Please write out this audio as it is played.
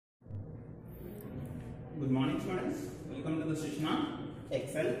Good morning, students. Welcome to the session on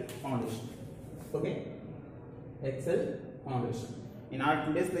Excel Foundation. Okay, Excel Foundation. In our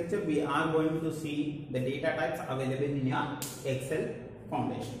today's lecture, we are going to see the data types available in your Excel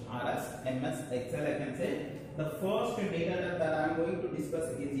Foundation, or as MS Excel. I can say the first data type that I am going to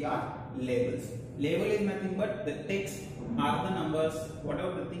discuss is your labels. Label is nothing but the text or the numbers,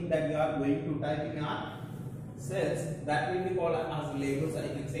 whatever the thing that you are going to type in your cells, that will be called as labels. I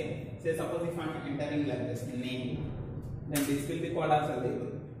can say suppose if I am entering like this name, then this will be called as a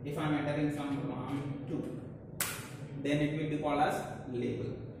label. If I am entering some 1, 2, then it will be called as label.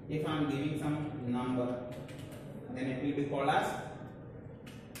 If I am giving some number, then it will be called as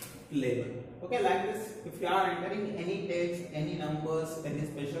label. Okay, like this, if you are entering any text, any numbers, any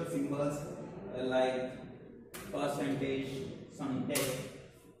special symbols like percentage, some text,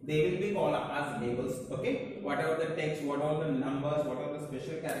 they will be called as labels. Okay, whatever the text, whatever the numbers, whatever the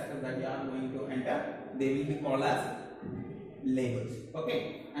special characters that you are going to enter, they will be called as labels.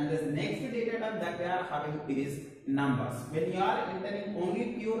 Okay, and the next data type that we are having is numbers. When you are entering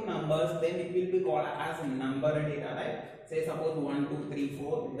only pure numbers, then it will be called as number data type. Say suppose 1, 2, 3,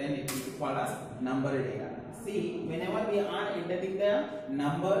 4, then it will be called as number data. See, whenever we are entering the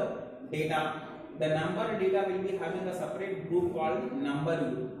number data, the number data will be having a separate group called number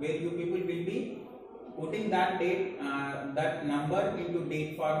group, where you people will be putting that date, that number into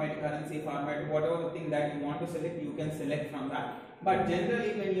date format, currency format, whatever the thing that you want to select, you can select from that. But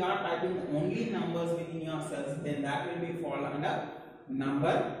generally, when you are typing only numbers within your cells, then that will be fall under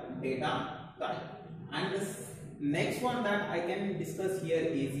number data type. And this next one that I can discuss here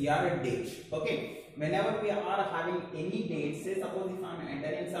is your date. Okay, whenever we are having any date, say suppose if I am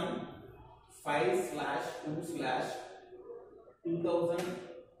entering some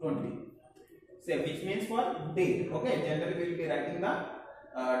 5/2/2020, say which means for date. Okay, generally we will be writing the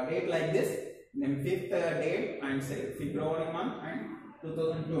date like this, then 5th date and say February month and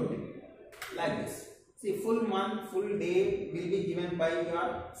 2020, like this. See, full month, full day will be given by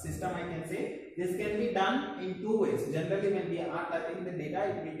your system. I can say this can be done in 2 ways. Generally, when we are typing the data,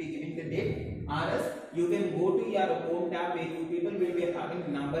 it will be giving the date, or else you can go to your home tab where you people will be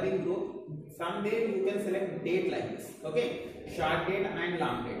having numbering group. From there you can select date like this. Okay, short date and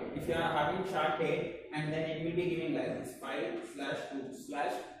long date. If you are having short date, and then it will be giving like this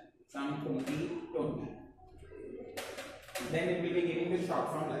 5/2/2020. Then it will be giving the short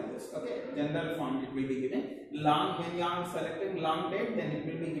form like this. Okay, general form it will be given. Long, when you are selecting long date, then it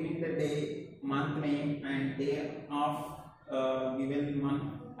will be giving the day, month name and day of given month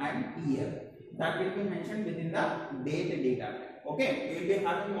and year. That will be mentioned within the date data type. Okay, we will be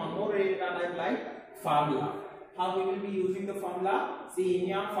having one more data type like formula. How we will be using the formula? See, in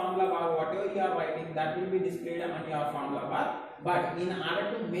your formula bar, whatever you are writing, that will be displayed on your formula bar. But in order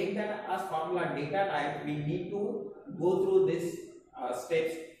to make that as formula data type, we need to go through this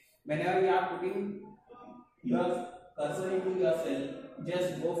steps. Whenever you are putting your cursor into your cell, just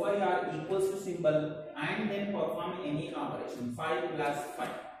go for your equals to symbol and then perform any operation.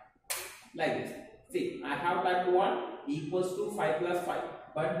 5+5, like this. See, I have typed what? Equals to 5+5,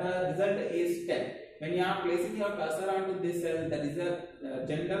 but the result is 10. When you are placing your cursor onto this cell, that is a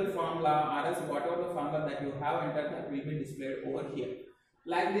general formula, or else whatever the formula that you have entered, that will be displayed over here.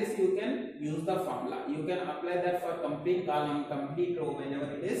 Like this, you can use the formula. You can apply that for complete column, complete row whenever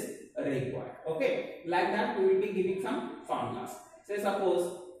it is required. Okay, like that we will be giving some formulas. Say suppose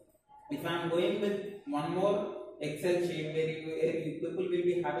if I am going with one more Excel sheet where you people will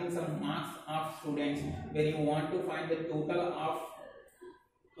be having some marks of students, where you want to find the total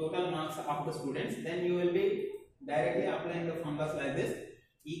marks of the students, then you will be directly applying the formulas like this.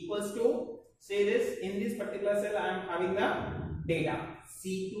 Equals to, say this, in this particular cell I am having the data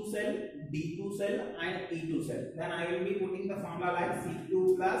C2 cell, D2 cell and E2 cell. Then I will be putting the formula like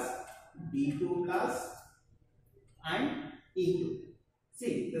C2 plus D2 plus and E2.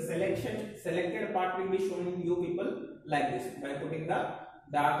 See, the selected part will be shown you people like this by putting the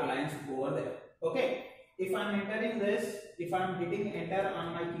dark lines over there. Okay, if I am entering this, if I am hitting enter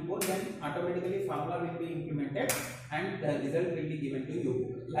on my keyboard, then automatically formula will be implemented and the result will be given to you.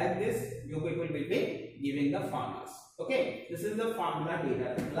 Like this, you people will be giving the formulas. Okay, this is the formula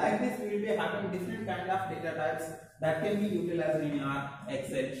data. Like this, we will be having different kind of data types that can be utilized in your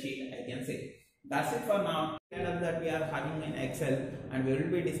Excel sheet, I can say. That's it for now. That we are having in Excel, and we will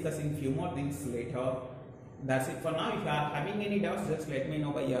be discussing few more things later. That's it for now. If you are having any doubts, just let me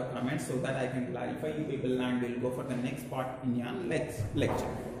know by your comments so that I can clarify you people, and we'll go for the next part in your next lecture.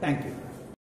 Thank you.